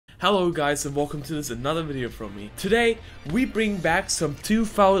Hello guys and welcome to another video from me. Today we bring back some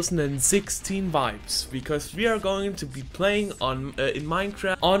 2016 vibes because we are going to be playing on in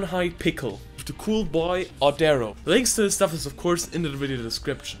Minecraft on Hypickle with the cool boy Audero. Links to his stuff is of course in the video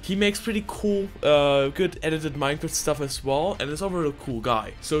description. He makes pretty cool, good edited Minecraft stuff as well, and is overall a cool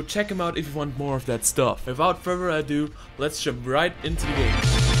guy. So check him out if you want more of that stuff. Without further ado, let's jump right into the game.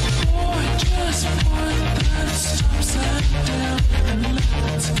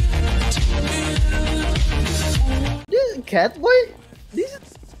 This is cat boy? This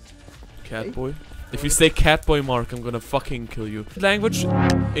is Cat boy? If you say cat boy Mark, I'm gonna fucking kill you. Language?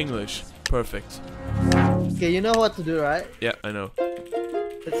 English. Perfect. okay, you know what to do, right? Yeah, I know.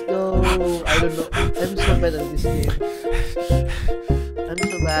 Let's go. I don't know. I'm so bad at this game. I'm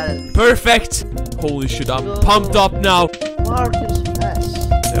so bad at it. Perfect! Holy shit, I'm pumped up now! Mark is fast.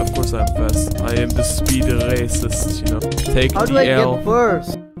 Yeah, of course I'm fast. I am the speed racist, you know. Take How do the I L. get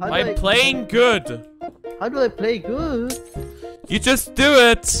first? I'm playing good! How do I play good? You just do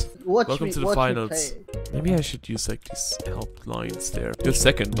it! Watch Welcome me, to the watch finals. Me play. Maybe I should use like these help lines there. You're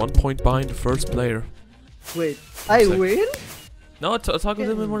second, 1 point behind the first player. Wait, I win? No, talk a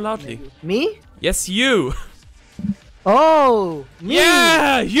little bit more loudly. Me? Yes, you! Oh! Me!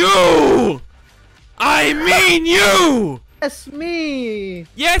 Yeah, you! I mean you! Yes, me!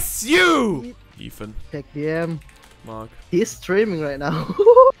 Yes, you! Ethan. Check DM. Mark. He's streaming right now.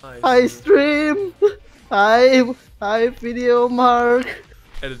 Hi. Hi, stream! Hi, video, Mark!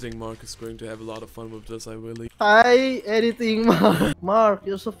 Editing Mark is going to have a lot of fun with this, I really. Hi, editing, Mark! Mark,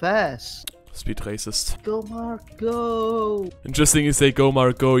 you're so fast! Speed racist. Go, Mark, go! Interesting you say go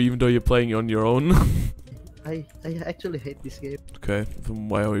Mark go even though you're playing on your own. I actually hate this game. Okay, then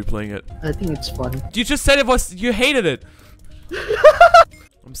why are we playing it? I think it's fun. You just said you hated it!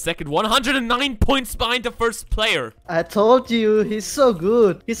 I'm second, 109 points behind the first player! I told you, he's so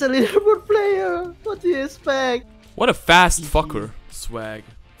good. He's a leaderboard player. What do you expect? What a fast fucker. Swag.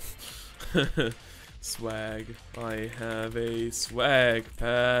 Swag. I have a swag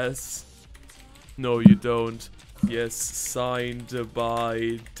pass. No, you don't. Yes, signed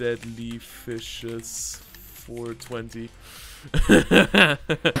by Deadly Fishes 420.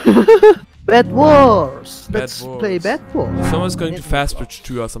 Bedwars. Let's Bedwars. play Bedwars. Someone's going to fast bridge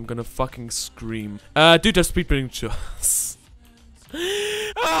to us. I'm gonna fucking scream. Dude, they're speed bridging to us.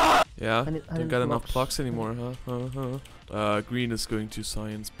 Yeah, I don't need got enough blocks. blocks anymore, huh? Green is going to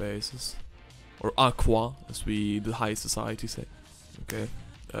science bases. Or aqua, as we, the high society say. Okay.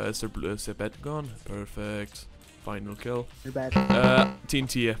 Is their bed gone? Perfect. Final kill. You're bad.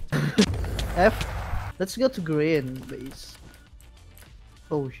 TNT. F. Let's go to green base.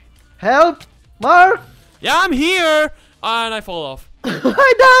 Oh, help! Mark! Yeah, I'm here! And I fall off.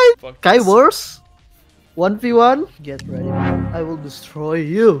 I died! Fuck. Skywars 1v1. Get ready. I will destroy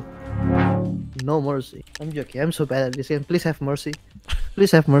you. No mercy. I'm joking. I'm so bad at this game. Please have mercy.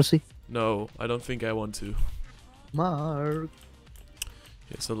 Please have mercy. No, I don't think I want to. Mark.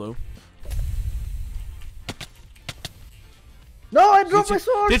 Yes, hello. No, I dropped my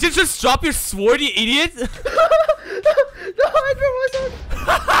sword! Did you just drop your sword, you idiot? No, I dropped my sword!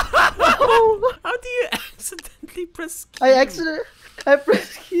 No. How do you accidentally press Q? I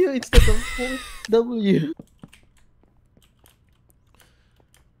pressed Q instead of W.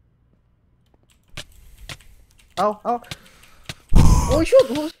 Ow, ow. Oh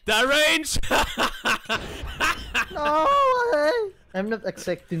shoot! That range! No! I'm not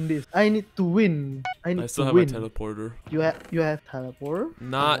accepting this. I need to win. I need I still to have win. my teleporter. You have teleport?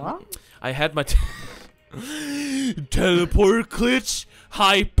 Not. What? I had my teleporter glitch.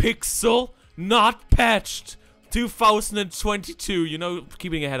 Hypixel, not patched. 2022. You know,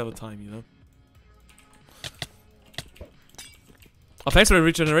 keeping ahead of the time. You know. Oh, thanks for the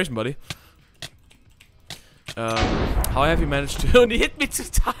regeneration, buddy. How have you managed to only hit me 2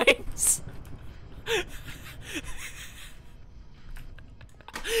 times?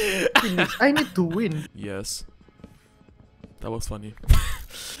 I need to win. Yes. That was funny.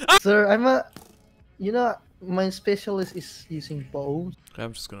 Sir, I'm a... You know, my specialist is using bows.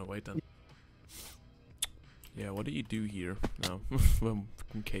 I'm just gonna wait then. Yeah, what do you do here? No, I'm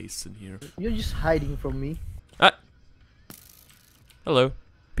fucking cased in here. You're just hiding from me. Ah! Hello.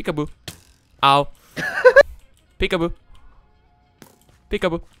 Peekaboo. Ow. Peekaboo.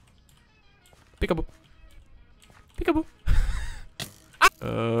 Peekaboo. Peekaboo. Peekaboo.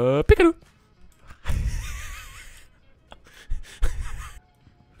 Peekaboo.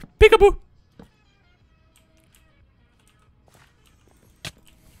 Peekaboo.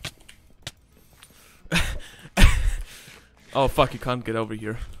 Oh fuck, you can't get over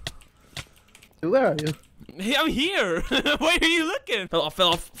here. Where are you? Hey, I'm here! Why are you looking? Fell off.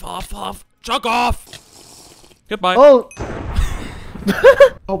 Chuck off! Goodbye. Oh!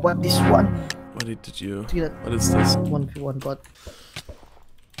 Oh, but this one. What did you... See that? What is this? 1v1 bot.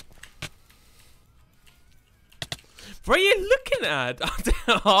 What are you looking at?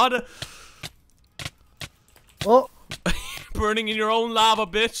 Oh! Burning in your own lava,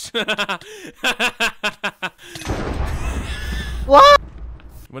 bitch! What?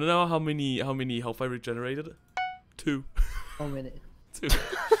 Wanna know how many health I regenerated? 2. How many? 2.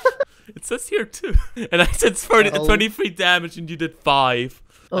 It says here 2. And I said 23 damage and you did 5.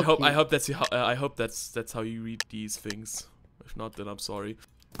 Okay. I hope that's how you read these things. If not, then I'm sorry.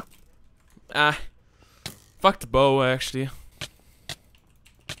 Fuck the bow, actually.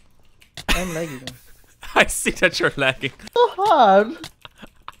 I'm lagging. I see that you're lagging. So hard.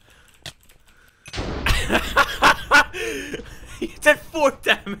 You did 4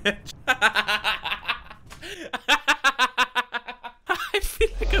 damage. I feel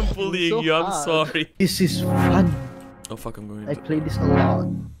like I'm bullying So you. I'm hard. sorry. This is fun. Oh fuck! I'm going. I play this a lot.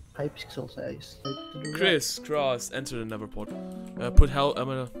 Hypixel size. Chris, cross, enter the nether port. Put hell.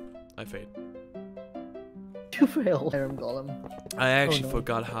 I fade. You fail. Iron Golem. I actually no.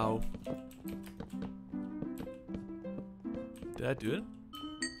 forgot how. Did I do it?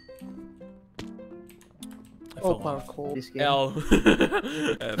 I Oh, fell off. parkour. This game. L.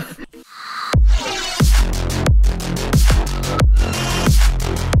 F.